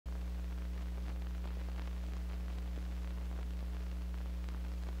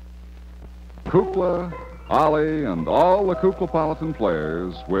Kukla, Ollie, and all the Kuklapolitan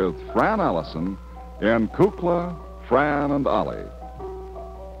players with Fran Allison in Kukla, Fran and Ollie.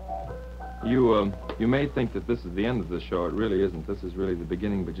 You may think that this is the end of the show. It really isn't. This is really the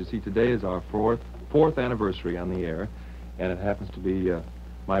beginning. But you see, today is our fourth anniversary on the air, and it happens to be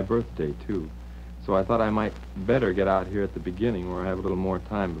my birthday, too. So I thought I might better get out here at the beginning where I have a little more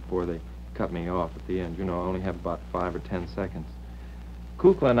time before they cut me off at the end. You know, I only have about 5 or 10 seconds.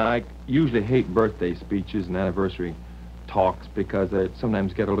 Kukla and I usually hate birthday speeches and anniversary talks because they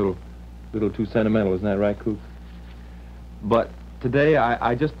sometimes get a little too sentimental. Isn't that right, Kuk? But today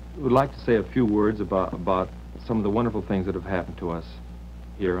I just would like to say a few words about some of the wonderful things that have happened to us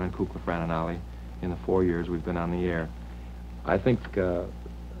here on Kukla, Fran and Ollie in the 4 years we've been on the air. I think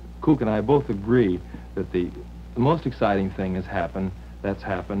Kuk and I both agree that the most exciting thing that's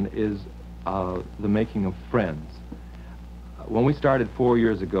happened is the making of friends. When we started 4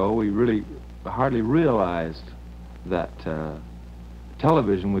 years ago, we really hardly realized that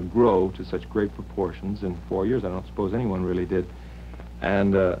television would grow to such great proportions in 4 years. I don't suppose anyone really did.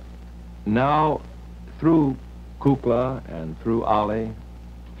 And now, through Kukla and through Ollie,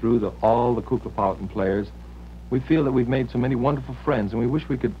 through all the Kuklapolitan players, we feel that we've made so many wonderful friends, and we wish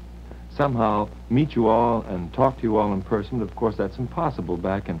we could somehow meet you all and talk to you all in person. But of course, that's impossible.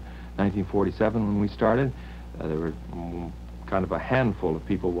 Back in 1947, when we started, there were kind of a handful of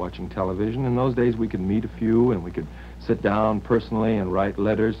people watching television. In those days, we could meet a few, and we could sit down personally and write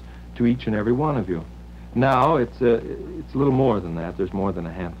letters to each and every one of you. Now, it's a little more than that. There's more than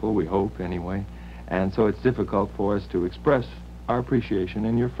a handful, we hope, anyway. And so it's difficult for us to express our appreciation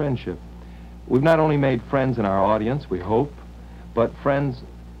in your friendship. We've not only made friends in our audience, we hope, but friends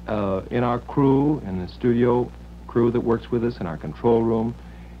in our crew, in the studio crew that works with us, in our control room,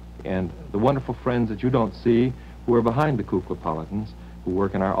 and the wonderful friends that you don't see who are behind the Kuklapolitans, who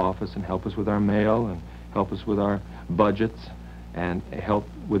work in our office and help us with our mail and help us with our budgets and help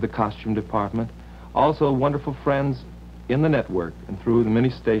with the costume department. Also, wonderful friends in the network and through the many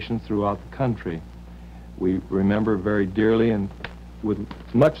stations throughout the country. We remember very dearly and with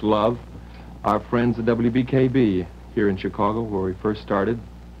much love our friends at WBKB here in Chicago, where we first started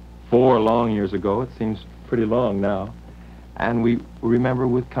 4 long years ago. It seems pretty long now. And we remember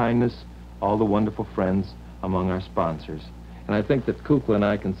with kindness all the wonderful friends among our sponsors. And I think that Kukla and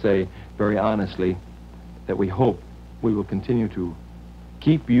I can say very honestly that we hope we will continue to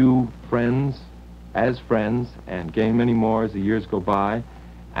keep you friends and gain many more as the years go by,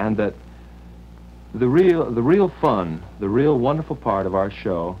 and that the real fun, the real wonderful part of our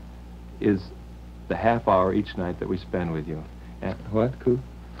show is the half hour each night that we spend with you. And what, Kuk?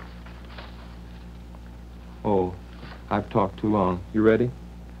 Oh, I've talked too long. You ready?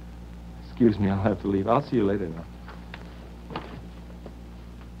 Excuse me, I'll have to leave. I'll see you later now.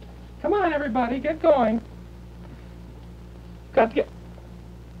 Come on, everybody, get going. Got to get...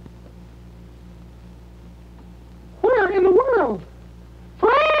 Where in the world?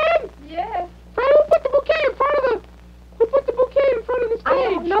 Fran? Yes? Fran, who put the bouquet in front of the stage? I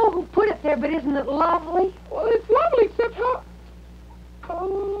don't know who put it there, but isn't it lovely? Well, it's lovely, except how...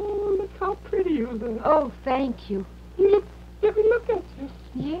 Oh, look how pretty you look. Oh, thank you. Let me look at you.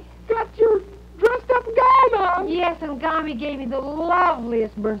 Yes? Got your dressed-up gown on. Yes, and Gami gave me the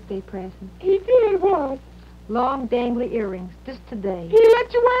loveliest birthday present. He did what? Long, dangly earrings, just today. He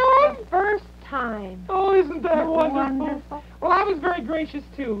let you wear them? The first time. Oh, isn't that wonderful? Wonderful. Well, I was very gracious,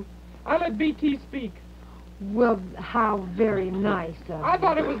 too. I let BT speak. Well, how very nice of you. I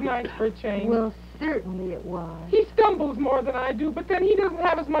thought it was nice for a change. Well, certainly it was. He stumbles more than I do, but then he doesn't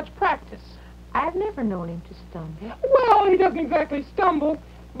have as much practice. I've never known him to stumble. Well, he doesn't exactly stumble,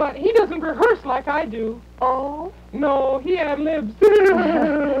 but he doesn't rehearse like I do. Oh? No, he ad-libs.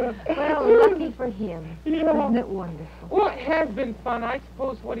 Well, lucky for him. Yeah. Isn't it wonderful? Well, it has been fun. I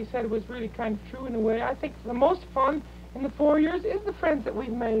suppose what he said was really kind of true in a way. I think the most fun in the 4 years is the friends that we've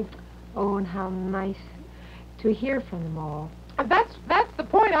made. Oh, and how nice to hear from them all. That's the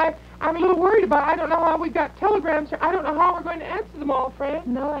point I'm a little worried about. I don't know how we've got telegrams here. I don't know how we're going to answer them all, Fran.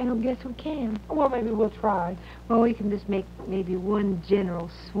 No, I don't guess we can. Well, maybe we'll try. Well, we can just make maybe one general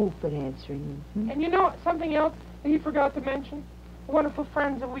swoop at answering them. Hmm? And you know something else that he forgot to mention? Wonderful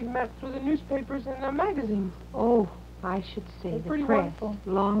friends that we've met through the newspapers and the magazines. Oh, I should say They're the pretty press. wonderful.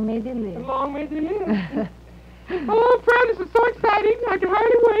 Long may they live. And long may they live. Oh, Fran, this is so exciting. I can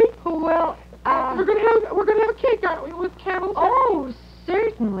hardly wait. Well, we're gonna have a cake, aren't we, with candles? Oh,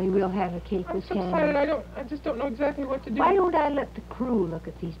 certainly we'll have a cake I'm with so candles. excited. I just don't know exactly what to do. Why don't I let the crew look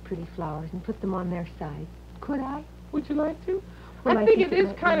at these pretty flowers and put them on their side? Could I? Would you like to? Well, I think it it is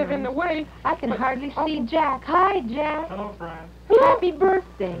might kind be of in the nice. way. I can but- hardly see Jack. Hi, Jack. Hello, Fran. Hello. Happy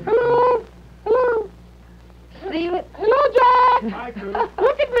birthday. Hello. Hello. See it? Hello, Jack. Hi, Coop.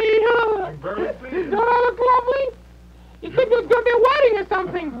 Look at me. I'm very pleased. Don't I look lovely? You think it was going to be a wedding or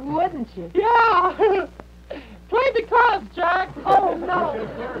something? Wouldn't you? Yeah. Play because, Jack. Oh, no.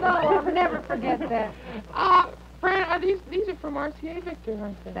 No, I'll never forget that. Fran, these are from RCA Victor,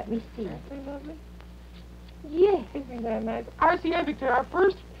 aren't they? Let me see. Aren't they lovely? Yes. Isn't that nice? RCA Victor, our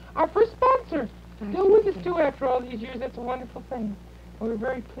first sponsor. Still with us, too, after all these years. That's a wonderful thing. We're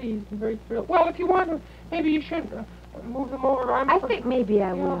very pleased and very thrilled. Well, if you want to, maybe you should move them over. I think maybe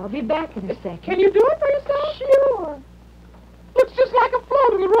I will. I'll be back in a second. Can you do it for yourself? Sure. Looks just like a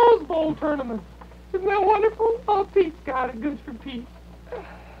float in the Rose Bowl tournament. Isn't that wonderful? Oh, Pete's got it. Good for Pete.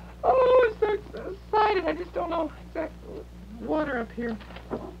 Oh, I'm so excited. I just don't know exactly water up here.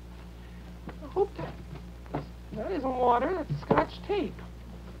 I hope that isn't water. That's Scotch tape.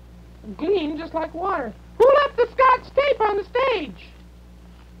 It gleams just like water. Who left the Scotch tape on the stage?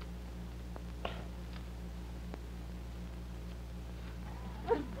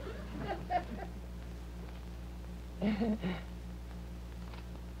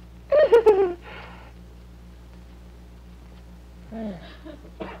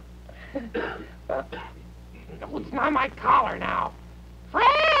 No, it's not my collar now. Fran!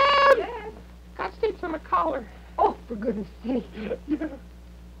 Yes? Scotch tape's on my collar. Oh, for goodness sake. Yeah.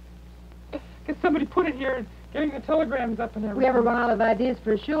 Can somebody put it here and getting the telegrams up and If everything? we ever run out of ideas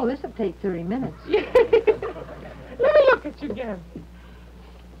for a show, this will take 30 minutes. Yeah. Let me look at you again.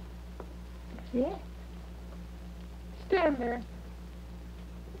 Yeah. Stand there.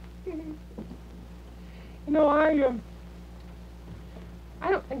 You know, I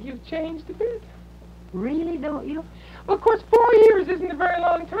don't think you've changed a bit. Really, don't you? Well, of course, 4 years isn't a very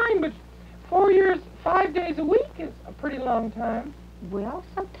long time, but 4 years, 5 days a week is a pretty long time. Well,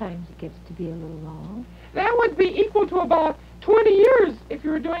 sometimes it gets to be a little long. That would be equal to about 20 years if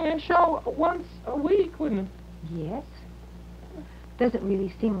you were doing a show once a week, wouldn't it? Yes. Doesn't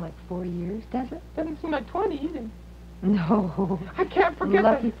really seem like 4 years, does it? Doesn't seem like 20 either. No. I can't forget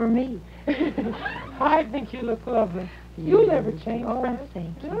Lucky that. for me. I think you look lovely. You'll never change, Oh, Fran.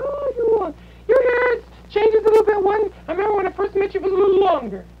 thank you. No, you won't. Your hair changes a little bit. I remember when I first met you, it was a little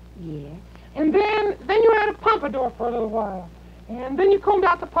longer. Yes. And then you had a pompadour for a little while. And then you combed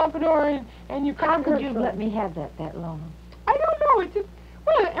out the pompadour and you How combed could her you have through. let me have that long? I don't know. It's just,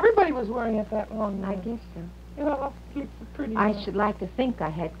 well, everybody was wearing it that long. I guess so. You know, it looks pretty. I should like to think I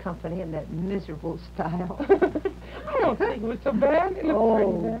had company in that miserable style. I don't think it was so bad. It looked pretty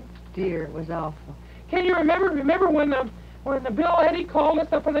Oh, then. dear, it was awful. Can you remember when the Bill Eddy called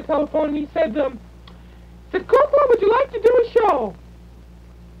us up on the telephone and he said, Kukla, would you like to do a show?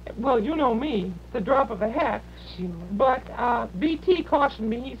 Well, you know me, the drop of a hat. Sure. But BT cautioned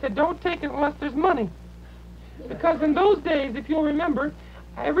me. He said, don't take it unless there's money. Because in those days, if you'll remember,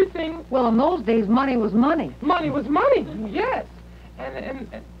 everything... Well, in those days, money was money. Money was money, yes. And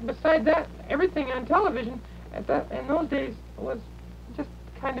beside that, everything on television in those days was just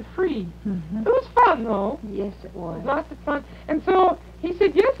kind of free. Mm-hmm. It was fun, though. Yes, it was. Lots of fun. And so he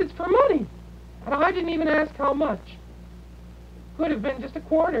said, yes, it's for money. And I didn't even ask how much. Could have been just a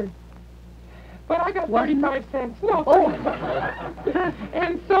quarter. But I got Wasn't 35 cents. No. Oh.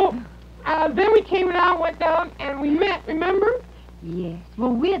 And so then we came down, went down, and we met, remember? Yes.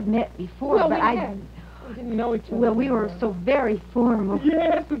 Well, we had met before, Well, but we I... had. We didn't know each other. Well, we were so very formal.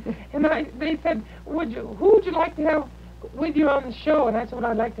 Yes. And they said, who would you like to have with you on the show? And I said, well,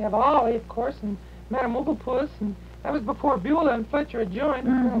 I'd like to have Ollie, of course, and Madame Wigglepuss. And that was before Beulah and Fletcher had joined.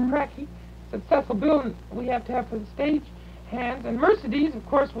 Colonel Cracky said, Cecil Bill, we have to have for the stage hands. And Mercedes, of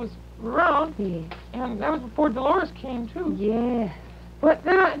course, was around. Yes. And that was before Dolores came, too. Yes. But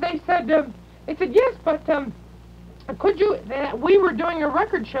then they said, yes, but could you, we were doing a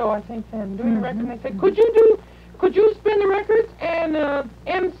record show, I think, then, doing a record, and they said, could you spin the records and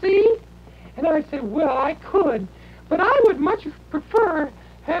MC? And I said, well, I could, but I would much prefer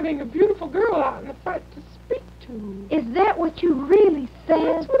having a beautiful girl out in the front to speak to. Is that what you really said?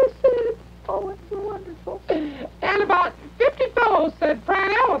 That's what I said. Oh, it's so wonderful. And about 50 fellows said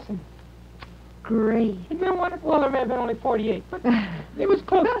Fran Allison. Great. Isn't that wonderful? Well, there may have been only 48, but it was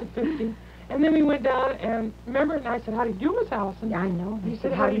close to 50. And then we went down and, remember, and I said, how do you do, Miss Allison? I know. He I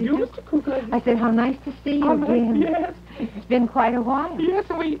said, how do you do, Mr. Kukla? I said, how nice to see you again. Yes. It's been quite a while. Yes,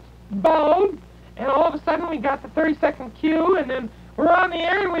 and we bowed, and all of a sudden we got the 30-second cue, and then we're on the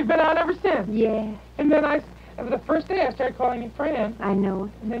air, and we've been on ever since. Yes. And then the first day I started calling you Fran. I know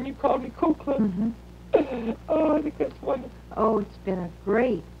it. And then you called me Kukla. Mm-hmm. Oh, I think that's wonderful. Oh, it's been a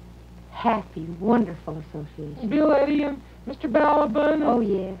great, happy, wonderful association. Bill Eddy and Mr. Balaban. Oh,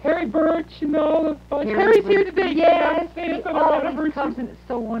 yes. Harry Birch, you know. Harry's here today. Yes. It's an Oh, anniversary. he comes and it's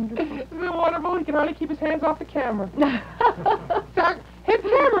so wonderful. Isn't it wonderful? He can hardly keep his hands off the camera. Head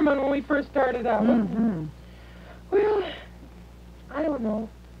cameraman when we first started out. Mm-hmm. Well, I don't know.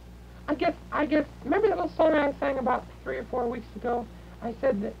 I guess, remember that little song I sang about 3 or 4 weeks ago? I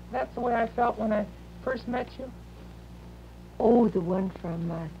said that that's the way I felt when I first met you. Oh, the one from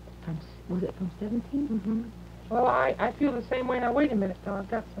was it from 17? Mm-hmm. Well, I feel the same way. Now, wait a minute, though. I've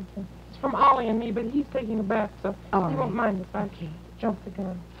got something. It's from Ollie and me, but he's taking a bath, so he won't mind if I jump the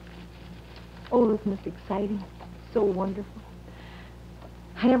gun. Oh, isn't this exciting? So wonderful.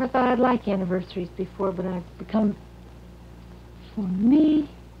 I never thought I'd like anniversaries before, but I've become, for me,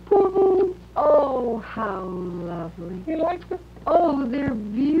 oh, how lovely. You like them? Oh, they're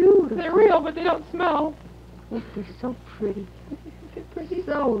beautiful. They're real, but they don't smell. Oh, they're so pretty. They're pretty.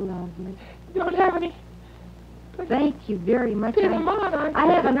 So lovely. You don't have any. Thank you very much. Pin them on. I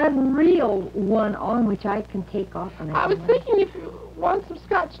have an unreal one on which I can take off. I was thinking if you want some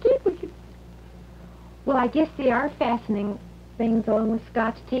Scotch tape, we could. Well, I guess they are fastening things on with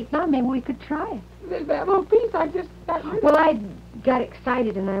Scotch tape now. Maybe we could try it. There's that little piece I just got rid of. Well, I got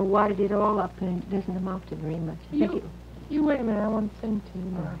excited and I wadded it all up, and it doesn't amount to very much. You wait a minute. I want to sing to you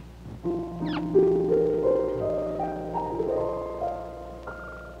now.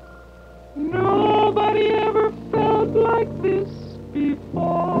 Nobody ever felt like this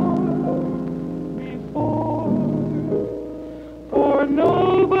before, for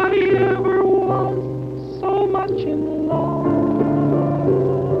nobody ever was so much in love.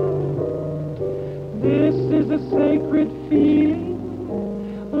 This is a sacred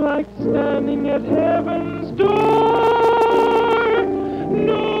feeling, like standing at heaven's door.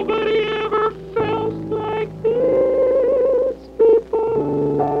 Nobody ever felt like this before.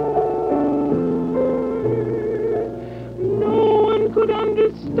 No one could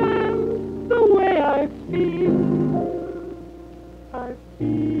understand the way I feel.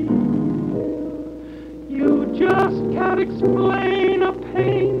 You just can't explain a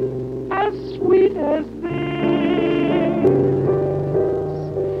pain as sweet as this.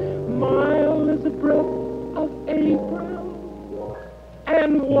 Mild as a breath of April,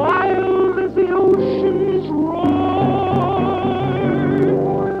 and wild as the ocean's roar.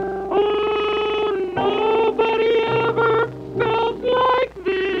 Oh, nobody ever felt like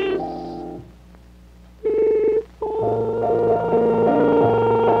this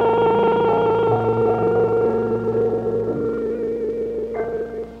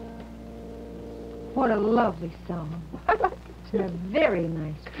What a lovely song. It's a very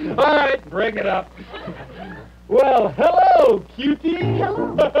nice song. All right, break it up. Well, hello, cutie.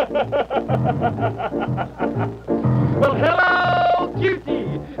 Hello. Well, hello,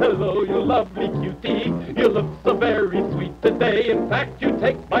 cutie. Hello, you lovely cutie. You look so very sweet today. In fact, you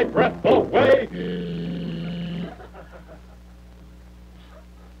take my breath away.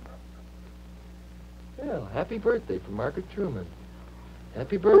 Well, happy birthday from Margaret Truman.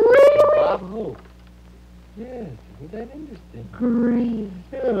 Happy birthday from Bob Hope. Yes, isn't that interesting? Great.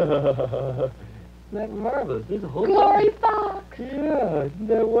 Yeah. Isn't that marvelous? There's a whole Glory Fox. Yeah, isn't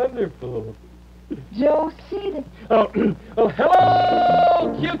that wonderful? Joe Seaton. Oh,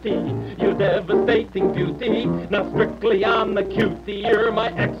 hello, cutie, you devastating beauty. Now strictly on the cutie, you're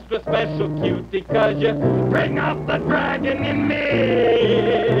my extra special cutie, 'cause you bring out the dragon in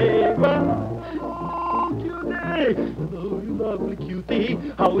me. Well, hello, cutie, hello, you lovely cutie.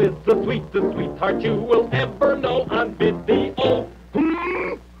 How is the sweetest sweetheart you will ever know on video?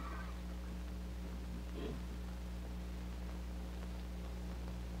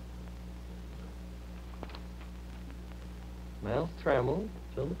 Miles Trammell,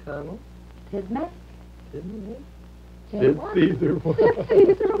 Joe McConnell, Ted Mack. didn't he? Ted Caesar.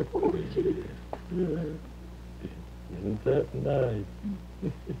 Caesar. Yeah. Isn't that nice?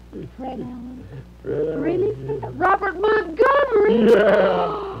 Fred Allen. Fred Allen, Really? yeah. Robert Montgomery.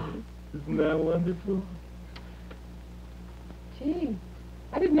 Yeah. Isn't that wonderful? Gee,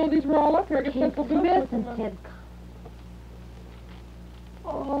 I didn't know these were all up here. I guess Kate Central Bill Smith put and them Ted.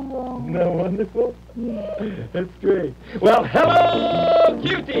 Oh, Isn't that wonderful? yeah. That's great. Well, hello,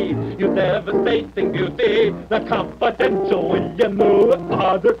 cutie, you devastating beauty. The confidential, you know,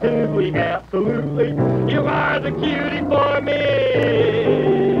 positively, absolutely. You are the cutie for me.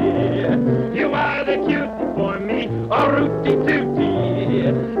 You are the cutie for me, a rooty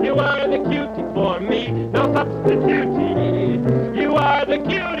tootie. You are the cutie for me, no substitute. You are the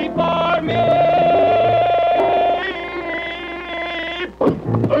cutie for me.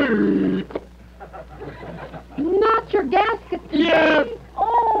 Not your gasket today. Yes.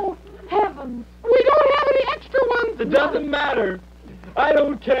 Oh, heavens. We don't have any extra ones. It doesn't matter? I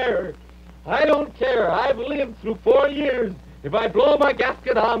don't care. I don't care. I've lived through 4 years. If I blow my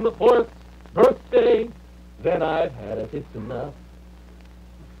gasket on the 4th birthday, then I've had it. It's enough.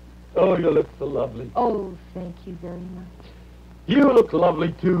 Oh, you look so lovely. Oh, thank you very much. You look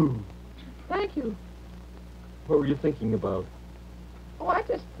lovely, too. Thank you. What were you thinking about? Oh, I'm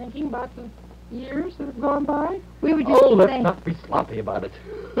just thinking about the years that have gone by. We were just Oh, let's saying... not be sloppy about it.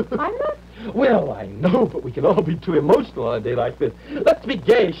 I'm not. Well, I know, but we can all be too emotional on a day like this. Let's be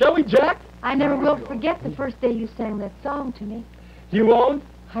gay, shall we, Jack? I never will forget the first day you sang that song to me. You won't?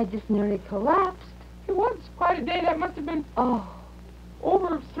 I just nearly collapsed. It was quite a day. That must have been Oh,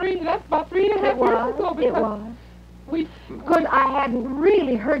 over that's about 3.5 it years was. ago. It because was. We, Because I hadn't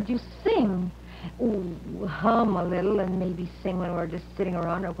really heard you sing. Ooh, hum a little and maybe sing when we were just sitting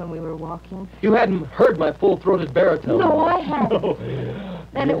around or when we were walking. You hadn't heard my full-throated baritone. No, I hadn't. No.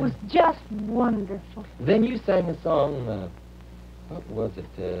 And it was just wonderful. Then you sang a song, what was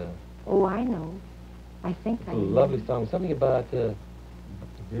it? Oh, I know. I think I A know. lovely song, something about, it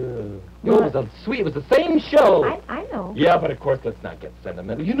was it was the same show. I know. Yeah, but of course, let's not get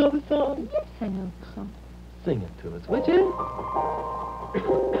sentimental. You know the song? Yes, I know the song. Sing it to us, would you?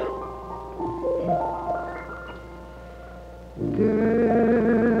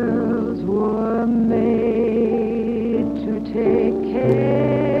 Girls were made to take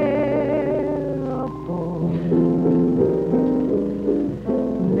care of boys,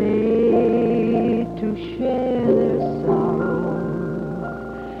 made to share their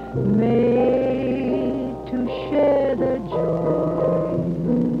sorrows, made to share their joys,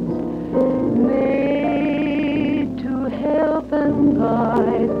 made to help and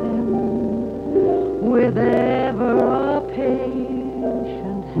guide them with ever a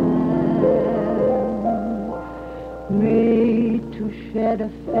patient hand, made to shed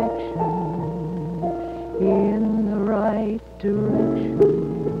affection in the right direction,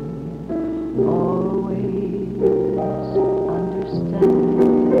 always understand.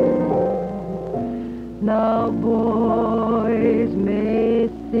 Now boys may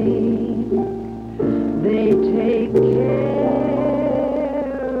think they take care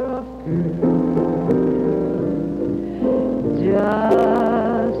of girls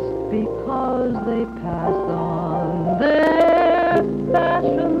just because they pass on their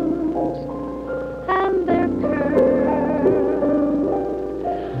fashions and their curves.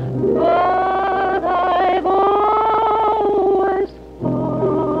 But I've always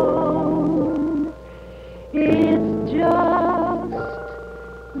found it's just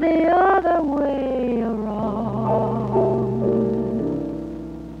the other way around.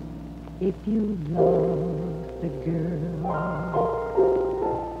 If you love the girl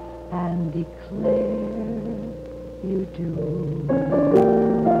and declare you do,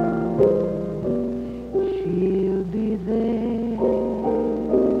 she'll be there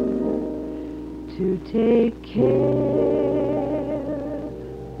to take care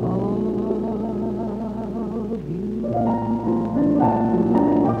of you.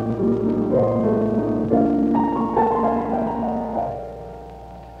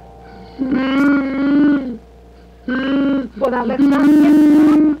 Well, now let's not get...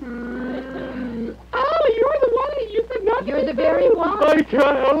 Ollie, you're the one that you said nothing. You're the very one. I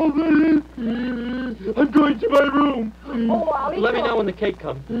can't help it. I'm going to my room. Oh, Ollie, Let me know when the cake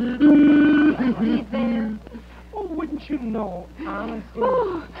comes. He's there. Oh, wouldn't you know, honestly.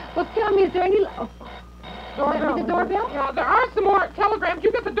 Oh, well, tell me, is there any... Oh, Doorbell. the doorbell? Yeah, there are some more telegrams.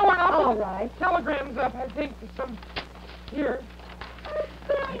 You get the door and I'll All put the right. telegrams up. I think there's some here.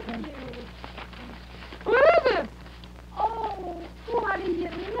 Thank you. What is it? Oh, what do you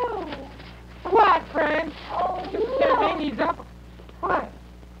know? What, Fran? Oh, You can't hang these up. What?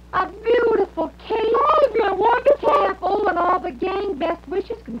 a beautiful cake. Oh, isn't that wonderful? Careful and all the gang best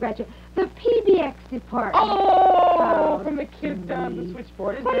wishes. Congratulations. The PBX department. Oh, Proud from the kids down the me.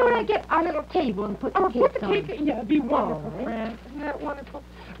 switchboard. Isn't Why that don't I wonderful? get our little table and put the Oh, cake put the on? cake. Yeah, it'd be wonderful, All right. Fran. Isn't that wonderful?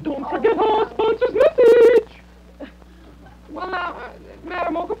 Don't forget our sponsor's message. Well, now,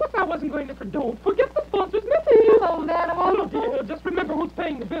 Madam Oglepus, I wasn't going to. Don't forget the sponsor's message. Hello, Madam Oh, Oglepus. dear, just remember who's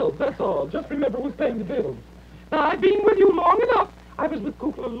paying the bills. That's all. Just remember who's paying the bills. Now, I've been with you long enough. I was with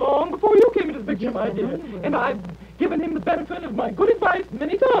Kukla long before you came into the picture, Yes, my I know dear. you were. And I've given him the benefit of my good advice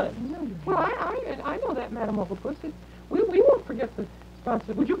many times. Well, I know that, Madam Oglepus. We won't forget the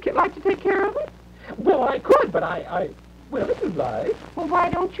sponsor. Would you like to take care of it? Well, I could, but well, if you'd like. Well, why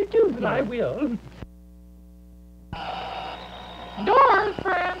don't you do Then I that? will. Doors,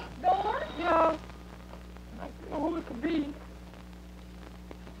 Fran. Doors? Yeah. I don't know who it could be.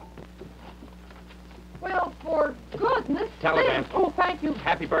 Well, for goodness Telegram. sake. Oh, thank you.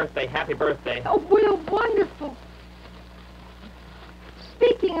 Happy birthday, happy birthday. Oh, well, wonderful.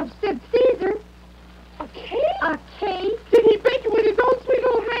 speaking of Sid Caesar, A cake? a cake? Did he bake it with his own sweet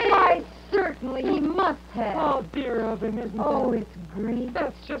little hands? Why, certainly he must have. Oh, dear of him, isn't Oh, it? it's great.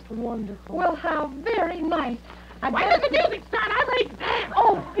 That's just wonderful. Well, how very nice. When does the music start? I'm ready to dance.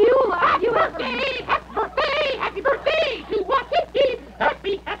 Oh, Beulah, Happy you ever... birthday! Happy birthday! Happy birthday to what?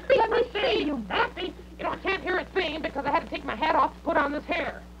 Happy Let me birthday! see you. Happy. You know, I can't hear it singing because I had to take my hat off to put on this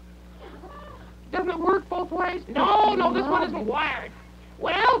hair. Doesn't it work both ways? No, this one isn't wired.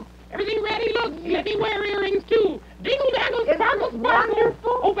 Well, everything ready? Look, let me wear earrings too. Dingle dangle, Isn't sparkle, it sparkle.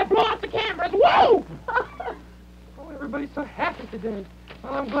 wonderful? Oh, but blow out the cameras. Whoa! Oh, everybody's so happy today.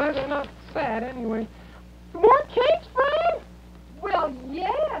 Well, I'm glad they're not sad anyway. More cakes, Fran? Well,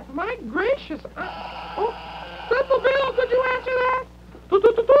 yes. My gracious. Oh, Simple Bill, could you answer that?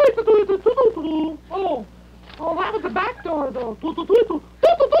 Oh, that was the back door, though.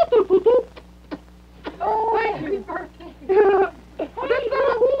 Oh, Thank happy you. birthday. Who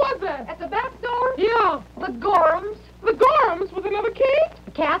was that? At the back door? Yeah, The Gorhams. the Gorhams with another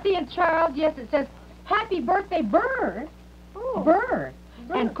cake? Kathy and Charles, yes, it says, Happy birthday, Bird. Oh, Bird.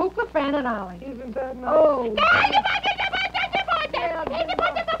 And Kukla, Fran and Ollie. isn't that nice? Oh.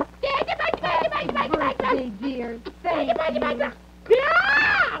 Happy birthday, dear. Thank you.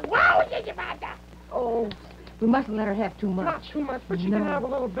 Yeah! Wow! Oh, we mustn't let her have too much. Not too much, but she No. can have a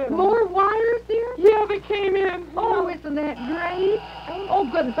little bit. More wires, dear? Yeah, they came in. Oh, isn't that great? Oh,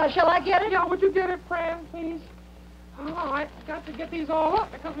 goodness. Shall I get it? Yeah, would you get it, Fran, please? Oh, I got to get these all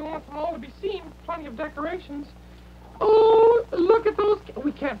up because we want them all to be seen. Plenty of decorations. Oh, look at those.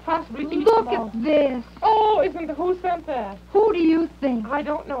 We can't possibly eat Look them all. at this. Oh, who sent that? Who do you think? I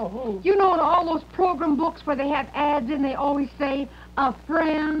don't know who. You know in all those program books where they have ads and they always say, a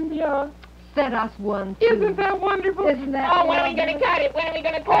friend Yeah. sent us one, too. Isn't that wonderful? Isn't that Oh, when are we wonderful? going to cut it? When are we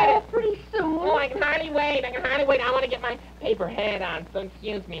going to cut Oh, it? pretty soon. Oh, I can hardly wait. I want to get my paper hat on, so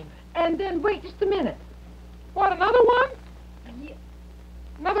excuse me. And then, wait just a minute. What, another one? Yeah.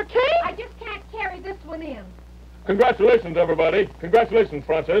 Another cake? I just can't carry this one in. Congratulations, everybody. Congratulations,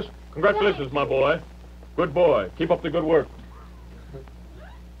 Francis. Congratulations, my boy. Good boy. Keep up the good work.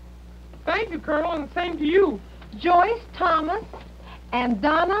 Thank you, Colonel, and same to you. Joyce Thomas and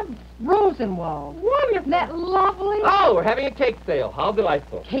Donna Rosenwald. Wonderful. Isn't that lovely? Oh, we're having a cake sale. How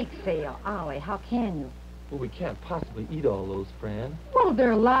delightful. Cake sale. Ollie, how can you? Well, we can't possibly eat all those, Fran. Well, there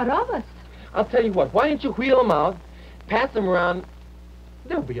are a lot of us. I'll tell you what. Why don't you wheel them out, pass them around?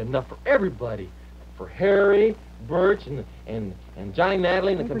 There'll be enough for everybody. For Harry, Birch, and Johnny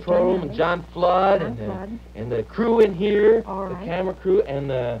Natalie in the And for control room, Johnny and John Flood, John Flood. and the crew in here, All the right. camera crew, and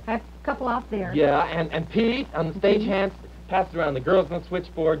the... I have a couple out there. Yeah, and Pete on the stage hands. Pass it around. The girls on the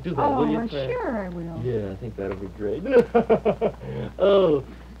switchboard. Do that, Oh, will you, well, Fran? sure I will. Yeah, I think that'll be great. Oh,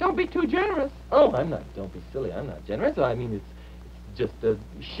 Don't be too generous. oh, I'm not. Don't be silly. I'm not generous. I mean, it's just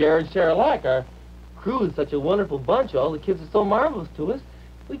share and share alike. Our crew is such a wonderful bunch. All the kids are so marvelous to us.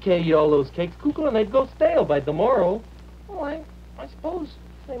 We can't eat all those cakes, Kukla, and they'd go stale by tomorrow. Well, I suppose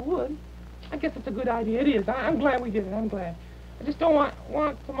they would. I guess it's a good idea. It is. I'm glad we did it. I'm glad. I just don't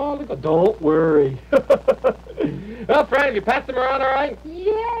want them all to go. Don't worry. Well, Fran, have you passed them around all right?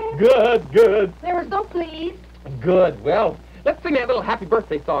 Yeah. Good, good, They were so pleased. good. Well, let's sing that little happy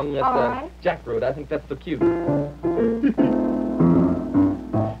birthday song that All right. Jack wrote. I think that's so cute.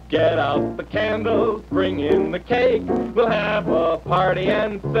 Get out the candles, bring in the cake. We'll have a party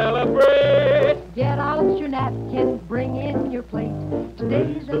and celebrate. Get out your napkins, bring in your plate.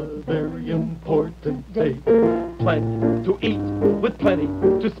 Today's a very important day. Plenty to eat with plenty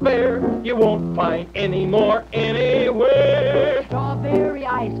to spare. You won't find any more anywhere. Strawberry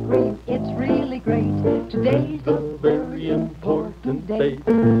ice cream, it's really great. Today's a Very important day.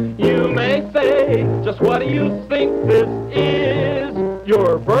 You may say, just what do you think this is?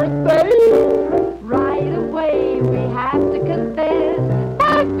 Your birthday? Right away we have to confess.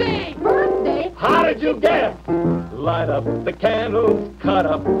 Birthday! Birthday! How did you guess? Light up the candles, cut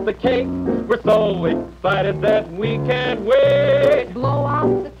up the cake. We're so excited that we can't wait. Blow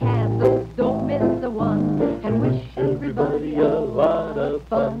out the candles, don't miss the one. And wish everybody a lot of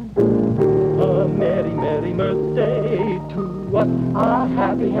fun. A merry, merry birthday to us. A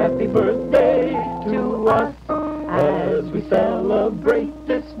happy, happy birthday to us. As we celebrate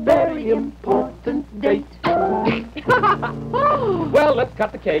this very important date. Well, let's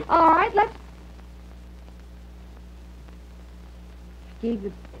cut the cake. All right, let's... I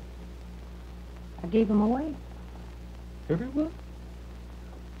gave them away. Everyone?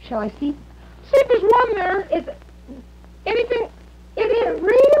 Shall I see? See if there's one there. Is Anything? it is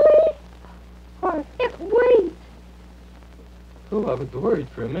really? What? It's wait. Oh, I was worried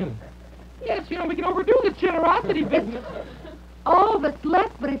for a minute. Yes, you know, we can overdo the generosity business. all that's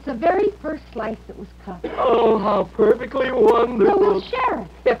left, but it's the very first slice that was cut. Oh, how perfectly So wonderful. we'll share it.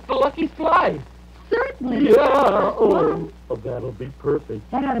 It's the lucky slice. Certainly. Yeah. First one. Oh, that'll be perfect.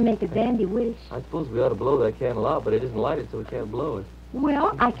 That ought to make a dandy wish. I suppose we ought to blow that candle out, but it isn't lighted, so we can't blow it.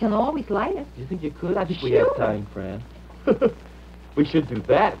 Well, I can always light it. Do you think you could? I think we have Sure. time, Fran. We should do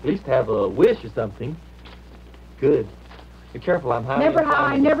that. At least have a wish or something. Good. Be careful, I'm highly Remember how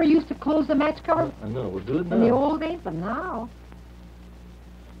I inflammable. never used to close the match cover I know, we're good now. in the old days, but now.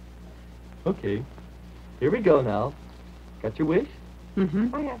 Okay. Here we go now. Got your wish?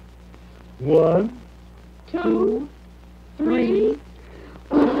 Mm-hmm. I have 1, 2, 3.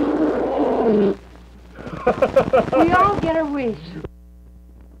 We all get a wish.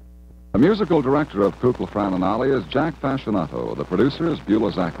 The musical director of Kukla, Fran and Ollie is Jack Fascinato. The producer is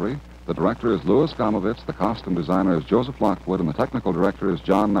Beulah Zachary. The director is Louis Gomovitz. The costume designer is Joseph Lockwood. And the technical director is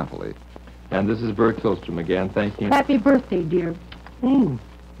John Napoli. And this is Bert Tillstrom again. Thank you. Happy birthday, dear.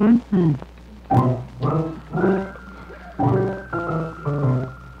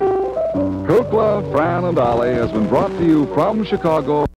 Kukla, Fran and Ollie has been brought to you from Chicago.